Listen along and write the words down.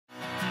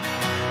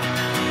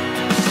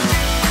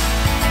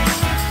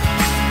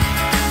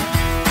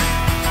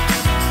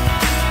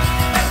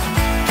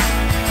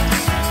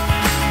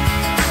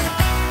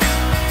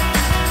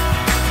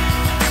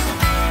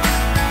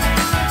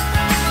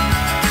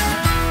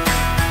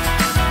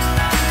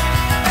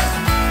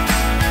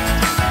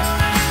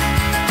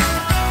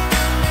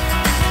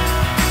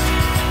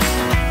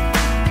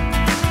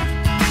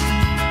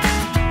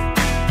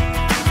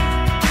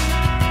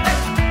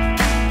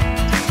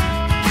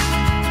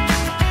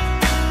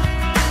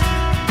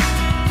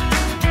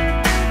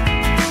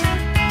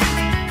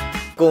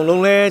cùng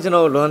lúc đấy cho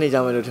nó luôn đi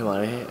ra mấy đứa thì mà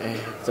đấy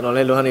cho nó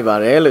lên luôn đi bà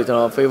đấy rồi cho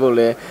nó Facebook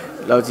lên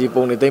เราจี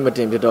ปุ่งในเต็มเป็น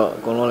ทีมพิดอ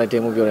คนลงเลยที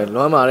มมุกอยู่เลยล้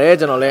วนมาเลย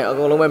จนเราเลยค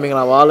นลงไปมิง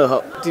ลาวาเลยครั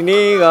บที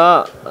นี้ก็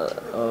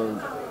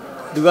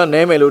ดูกันเน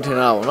มไม่รู้ที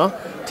น่าบ่เนาะ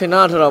ทีน่า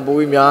ถ้าเราบุ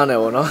ยมีอะไรเนี่ย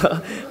บ่เนาะ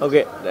โอเค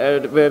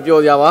เปียว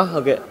จ้าวะโอ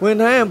เควัน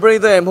นั้นบริ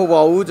ษัทมุกบอ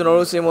กว่าจนเรา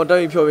เสียหมดได้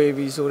เพียวไป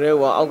สุดเลย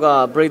ว่าเอาก็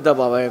บริษัท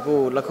บ่าวไปกู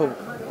ลักเขา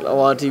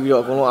ว่าทีวี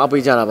คนลงเอาไป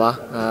จ้าละป่ะ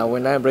วั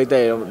นนั้นบริษั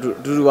ท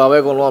ดูบ่าวไป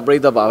คนลงบริ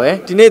ษัทบ่าวไป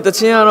ทีนี้ตัดเ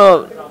ชียร์เรา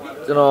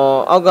จนเรา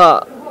เอาก็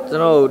จน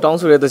เราต้อง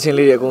สู้เลยตัดเชียร์เ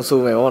ลยคงสู้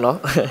ไหมบ่เนาะ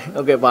โอ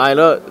เคไปแ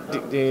ล้ว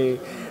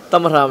ตั้ม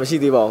มาทำไม่ใช่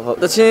ดีบ่าวครับ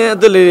ตัดเชียร์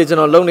ตัวเลยจน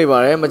เราลงในบ่า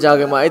เลยมาจาก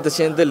กันมาไอ้ตัดเ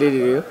ชียร์ตัวเลย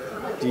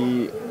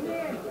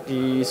ดี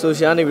โซเ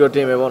ชียลนี่เป็นตัว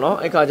เองบ่เนาะ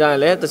ไอ้ข้าจ้าง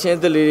เลยตัดเชีย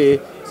ร์ตัวเลย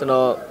จนเรา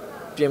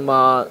เปลี่ยนมา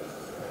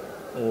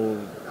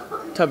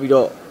ถ้าบิด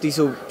ตี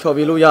สูชอบไป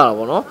รู้ยาก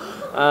บ่เนาะ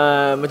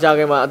มาจาก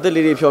กันมาตัวเล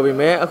ยชอบไปไ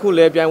หมအခုเล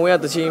ยเปลี่ยนว่า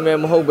ตัดเชียร์ไม่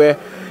ဟုတ်ပဲ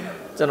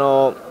จนเรา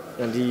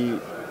ดี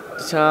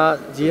ชา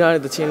จีรา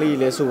ตัดเชียร์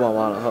เลยสู้บ่าว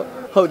ละครับ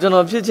ဟုတ်ကျွန်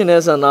တော်ဖြစ်ချင်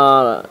တဲ့ဆန္ဒ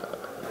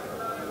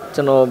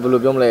ကျွန်တော်ဘယ်လို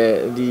ပြောမလဲ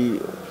ဒီ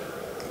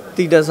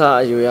တိတက်စာ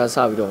အယူရစ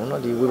ပြီးတော့เนาะ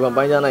ဒီဝေဖန်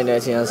ပိုင်းခြားနိုင်တဲ့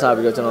အချိန်ကစ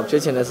ပြီးတော့ကျွန်တော်ဖြ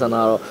စ်ချင်တဲ့ဆန္ဒ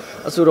ကတော့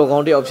အဆူတော်ကော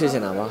င်းတယောက်ဖြစ်ချ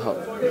င်တာပါဟုတ်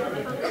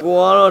ကို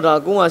ကတော့ဒါ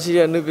ကိုယ်မှရှိ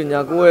တဲ့အနုပညာ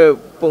ကိုယ့်ရဲ့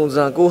ပုံ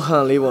စံကိုယ်ဟ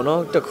န်လေးပေါ့เนาะ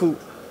တစ်ခု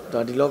ဒါ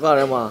ဒီလောက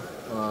ထဲမှာ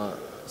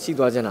ရှိ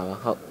သွားချင်တာပါ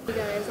ဟုတ်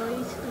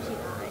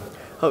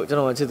ဟုတ်ကျွန်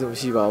တော်မှချစ်သူမ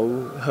ရှိပါ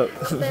ဘူးဟုတ်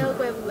အသေး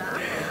ကွဲဘူးလား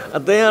အ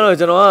သေးကတော့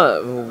ကျွန်တော်ကဘယ်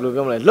လို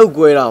ပြောမလဲလှုပ်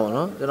ကွဲတာပေါ့เน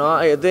าะကျွန်တော်က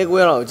အဲ့အသေးကွဲ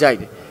တာကိုကြိုက်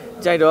တယ်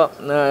ကြိုက်တော့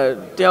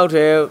တယောက်တ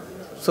ည်း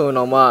ဆို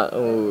တော့မှ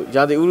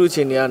ရာသီဥတုချ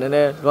င်းတွေကနည်းန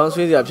ည်းလွမ်း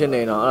ဆွေးစရာဖြစ်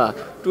နေတော့အဲ့ဒါ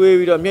တွေး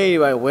ပြီးတော့မျက်ရည်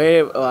ပိုင်းဝဲ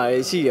ဟာ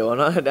ရှိတယ်ပေါ့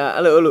နော်ဒါ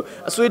အဲ့လို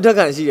အဆွေးဓာတ်က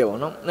န်ရှိတယ်ပေါ့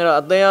နော်အဲ့တော့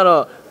အသေးက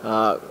တော့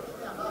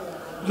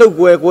လှုပ်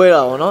ကွဲ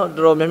တာပေါ့နော်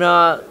တော်တော်များများ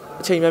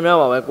အချိန်များ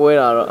ပါပဲကွဲ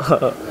တာတော့ဒါ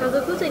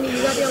ဆိုခုချိန်ကြီး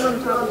ကြီးတယောက်မှမ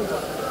ထားဘူး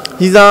ပေါ့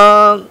ကြီးစား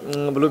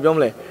ဘယ်လိုပြောမ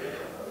လဲ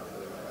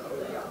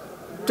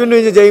တွ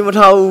င်းချင်းမ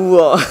ထားဘူး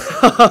ပေါ့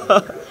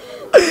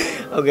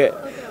ဟုတ်ကဲ့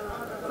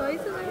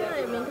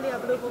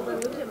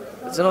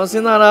ကျွန်တော်စ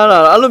ဉ်းစားထားတာ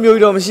အဲ့လိုမျိုး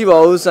ကြီးတော့မရှိပါ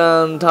ဘူးစံ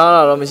ထား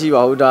တာတော့မရှိ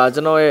ပါဘူးဒါ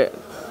ကျွန်တော်ရဲ့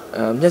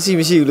မျက်စိ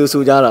မရှိဘူးလို့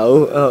ဆိုကြတာဟု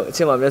တ်အချ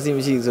င်းမှာမျက်စိမ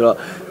ရှိဘူးဆိုတော့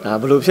ဒါ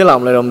ဘယ်လိုဖြစ်လာ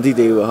မလဲတော့မသိ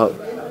သေးဘူးပေါ့ဟုတ်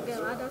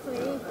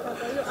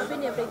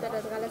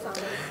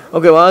โอ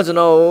เคပါကျွန်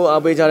တော်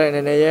အားပေးကြတဲ့အ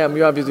နေနဲ့ရဲ့အ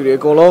မျိုးအပြည်သူတွေ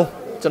အကုန်လုံး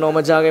ကျွန်တော်မ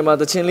ကြခင်မှာ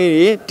တချင်းလေး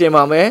တွေတင်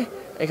ပါမယ်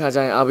အဲ့ခါကျ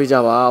ရင်အားပေးကြ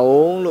ပါ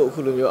ဦးလို့အခု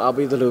လိုမျိုးအား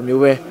ပေးသလို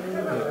မျိုးပဲ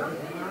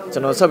ကျွ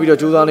န်တော်ဆက်ပြီးတော့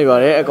ကြိုးစားနေပါ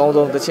တယ်အကောင်း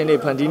ဆုံးတချင်းတွေ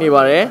ဖန်တီးနေ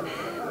ပါတယ်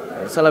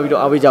ဆက်လက်ပြီး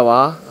တော့အားပေးကြပါ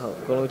ဟုတ်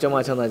အကုန်လုံးကျမ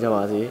ချမ်းသာကြ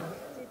ပါစေ